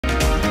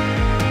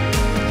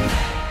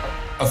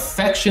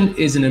Affection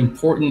is an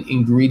important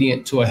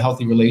ingredient to a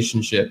healthy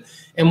relationship.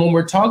 And when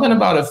we're talking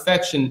about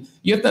affection,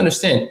 you have to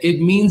understand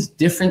it means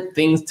different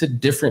things to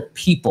different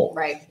people.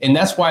 Right. And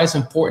that's why it's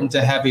important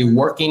to have a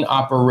working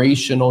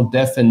operational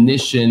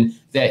definition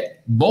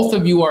that both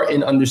of you are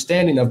in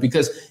understanding of,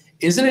 because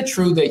isn't it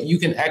true that you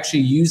can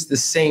actually use the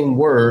same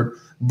word,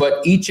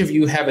 but each of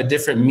you have a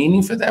different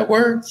meaning for that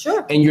word?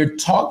 Sure. And you're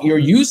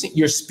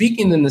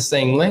speaking in the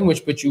same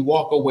language, but you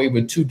walk away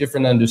with two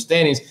different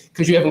understandings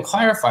because you haven't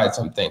clarified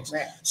some things.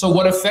 Right. So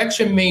what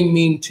affection may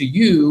mean to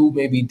you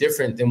may be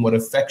different than what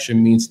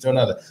affection means to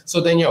another.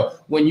 So Danielle,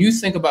 when you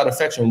think about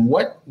affection,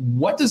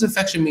 what does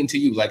affection mean to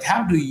you? Like,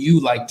 how do you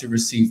like to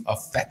receive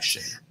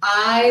affection?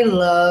 I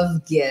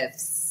love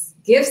gifts.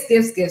 Gifts.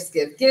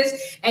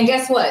 And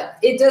guess what?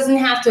 It doesn't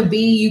have to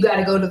be you got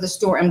to go to the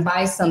store and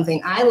buy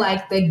something. I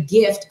like the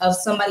gift of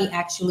somebody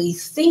actually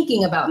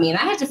thinking about me. And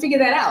I had to figure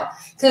that out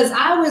because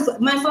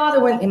my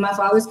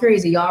father's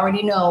crazy. You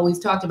already know,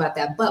 we've talked about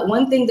that. But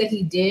one thing that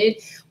he did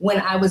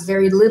when I was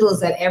very little is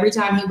that every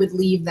time he would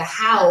leave the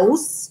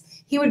house,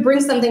 he would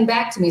bring something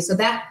back to me. So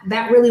that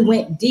really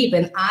went deep.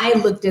 And I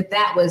looked at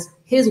that was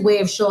his way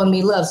of showing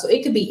me love. So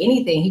it could be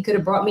anything. He could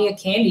have brought me a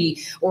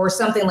candy or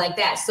something like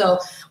that. So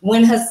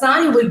when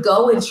Hassani would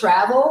go and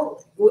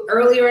travel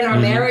earlier in our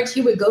marriage, he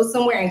would go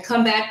somewhere and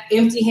come back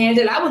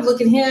empty-handed. I would look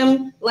at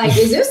him like,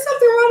 is there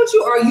something wrong with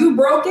you? Are you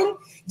broken?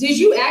 Did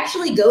you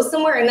actually go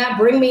somewhere and not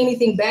bring me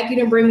anything back? You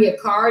didn't bring me a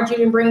card. You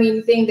didn't bring me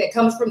anything that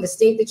comes from the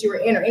state that you were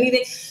in or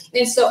anything.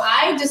 And so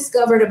I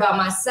discovered about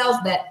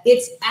myself that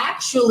it's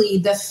actually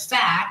the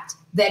fact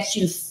that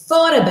you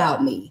thought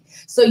about me.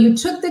 So you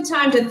took the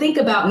time to think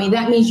about me.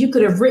 That means you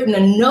could have written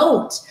a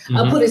note,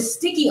 put a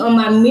sticky on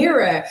my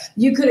mirror.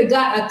 You could have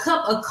got a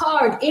cup, a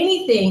card,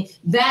 anything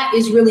that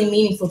is really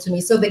meaningful to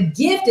me. So the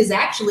gift is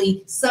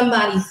actually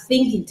somebody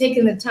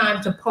taking the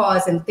time to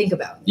pause and think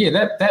about me.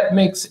 Yeah, that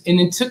makes,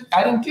 and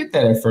I didn't get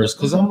that at first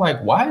because I'm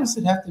like, why does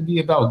it have to be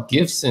about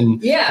gifts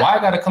and why I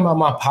got to come out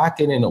my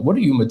pocket and what are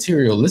you,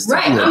 materialistic?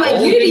 Right, I'm like,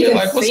 you didn't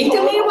even think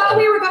of me while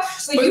we were going.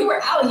 So you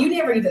were out, you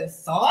never even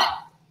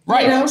thought.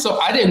 Right. You know? So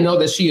I didn't know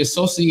that she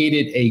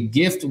associated a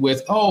gift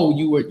with, oh,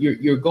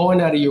 you're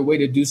going out of your way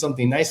to do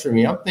something nice for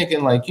me. I'm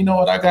thinking like, you know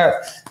what,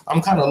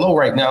 I'm kind of low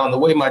right now. And the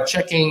way my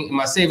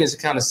savings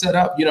account is set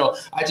up,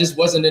 I just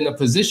wasn't in a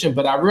position,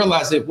 but I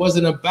realized it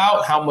wasn't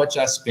about how much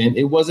I spent.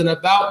 It wasn't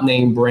about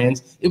name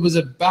brands. It was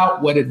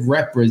about what it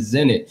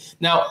represented.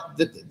 Now,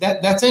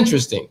 that's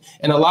interesting.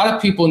 And a lot of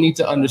people need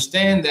to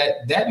understand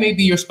that may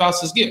be your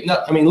spouse's gift.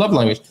 Love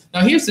language.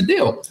 Now, here's the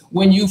deal.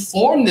 When you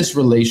form this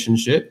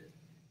relationship,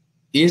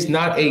 is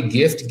not a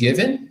gift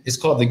given. It's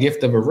called the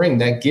gift of a ring.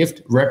 That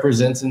gift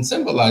represents and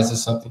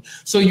symbolizes something.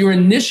 So you're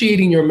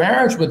initiating your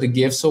marriage with a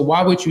gift. So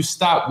why would you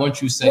stop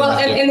once you say well,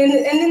 and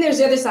then there's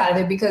the other side of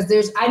it, because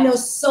I know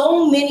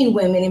so many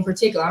women in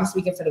particular, I'm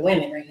speaking for the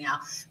women right now,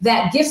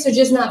 that gifts are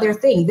just not their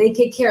thing. They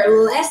could care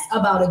less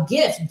about a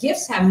gift.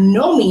 Gifts have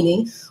no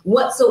meaning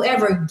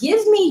whatsoever.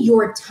 Give me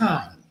your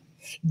time.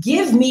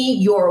 Give me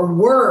your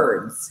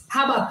words.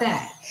 How about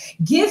that?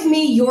 Give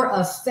me your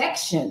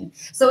affection.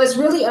 So it's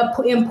really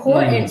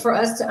important for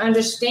us to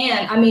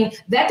understand.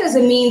 That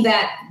doesn't mean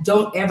that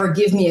don't ever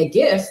give me a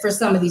gift for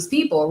some of these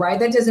people, right?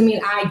 That doesn't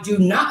mean I do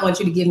not want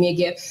you to give me a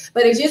gift,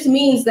 but it just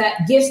means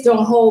that gifts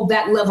don't hold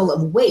that level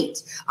of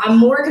weight. I'm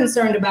more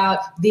concerned about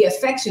the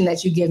affection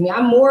that you give me.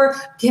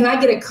 Can I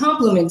get a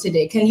compliment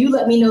today? Can you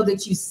let me know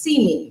that you see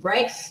me,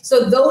 right?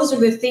 So those are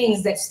the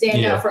things that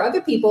stand out for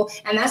other people.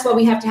 And that's why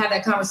we have to have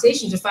that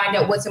conversation to find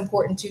out what's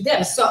important to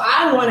them. So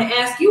I want to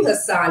ask you,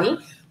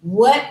 Hassani,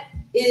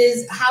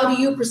 how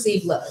do you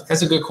perceive love?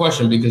 That's a good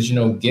question because,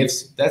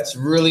 gifts, that's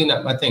really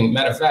not my thing.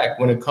 Matter of fact,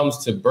 when it comes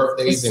to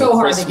birthdays and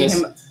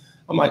Christmas,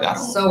 I'm like,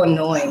 so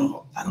annoying.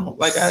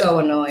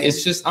 Annoying.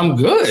 It's just, I'm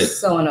good.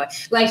 So annoying.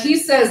 Like he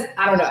says,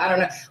 I don't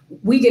know.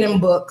 We get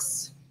him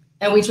books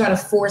and we try to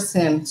force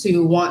him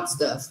to want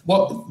stuff.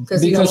 Well,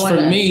 because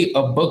for me,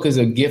 a book is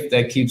a gift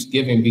that keeps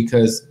giving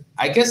because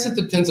I guess it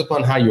depends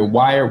upon how you're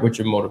wired, what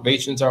your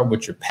motivations are,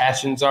 what your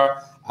passions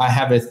are. I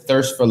have a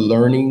thirst for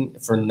learning,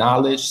 for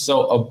knowledge.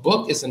 So a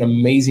book is an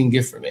amazing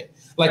gift for me.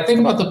 Like think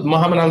about the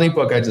Muhammad Ali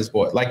book I just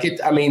bought.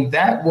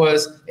 That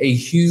was a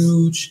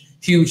huge,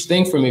 huge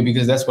thing for me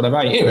because that's what I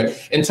value. Anyway,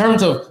 in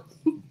terms of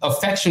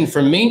affection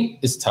for me,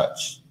 is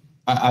touch.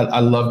 I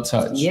love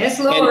touch. Yes,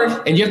 Lord.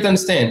 And you have to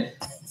understand,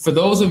 for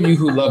those of you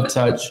who love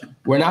touch,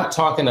 we're not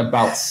talking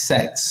about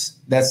sex.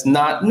 That's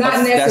not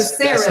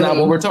necessarily. That's not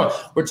what we're talking.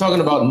 We're talking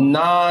about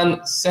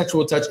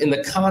non-sexual touch in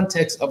the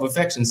context of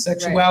affection.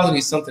 Sexuality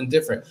is something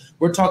different.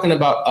 We're talking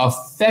about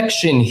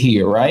affection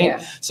here, right?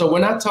 Yeah. So we're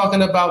not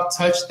talking about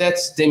touch that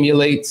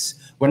stimulates.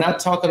 We're not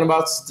talking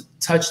about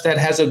touch that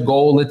has a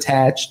goal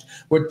attached.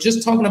 We're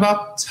just talking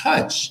about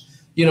touch.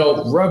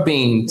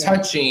 Rubbing,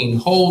 touching,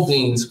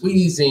 holding,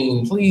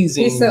 squeezing,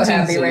 pleasing. He's so teasing.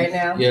 Happy right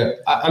now. Yeah,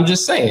 I'm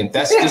just saying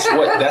that's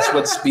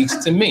what speaks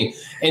to me.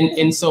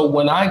 And so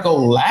when I go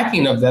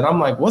lacking of that, I'm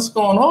like, what's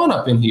going on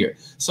up in here?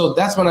 So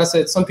that's when I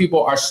said some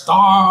people are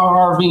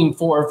starving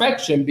for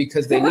affection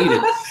because they need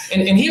it.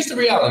 And here's the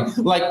reality.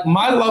 Like,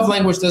 my love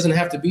language doesn't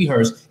have to be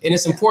hers. And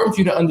it's important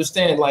for you to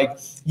understand, like,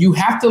 you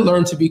have to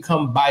learn to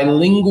become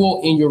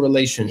bilingual in your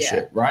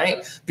relationship,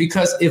 right?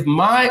 Because if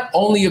my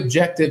only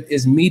objective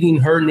is meeting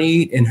her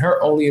need and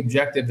her only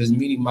objective is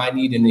meeting my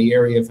need in the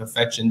area of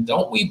affection,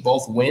 don't we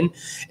both win?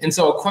 And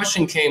so a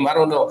question came, I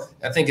don't know,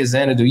 I think it's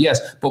Xanadu, yes,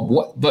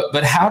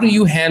 but how do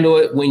you handle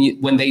it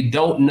when they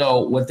don't know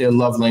what their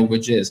love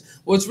language is?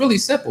 Well, it's really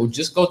simple.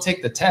 Just go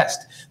take the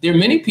test. There are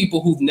many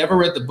people who've never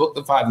read the book,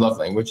 The 5 Love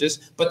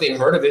Languages, but they've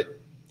heard of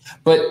it.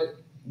 But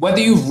whether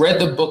you've read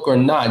the book or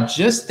not,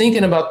 just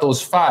thinking about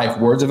those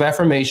 5 words of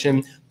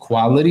affirmation,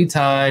 quality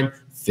time,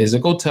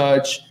 physical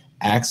touch,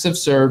 acts of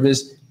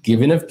service,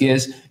 giving of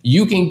gifts,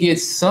 you can get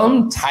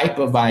some type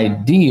of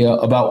idea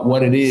about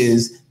what it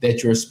is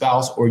that your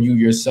spouse or you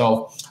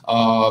yourself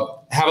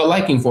have a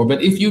liking for.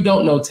 But if you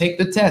don't know, take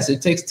the test.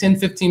 It takes 10,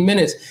 15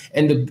 minutes.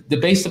 And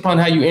based upon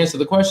how you answer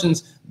the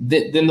questions,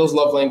 then those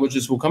love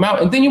languages will come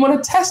out. And then you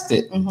want to test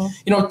it.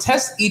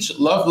 Test each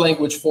love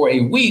language for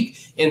a week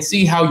and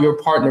see how your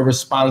partner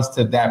responds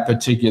to that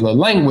particular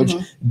language.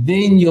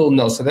 Then you'll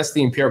know. So that's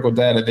the empirical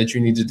data that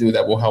you need to do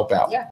that will help out.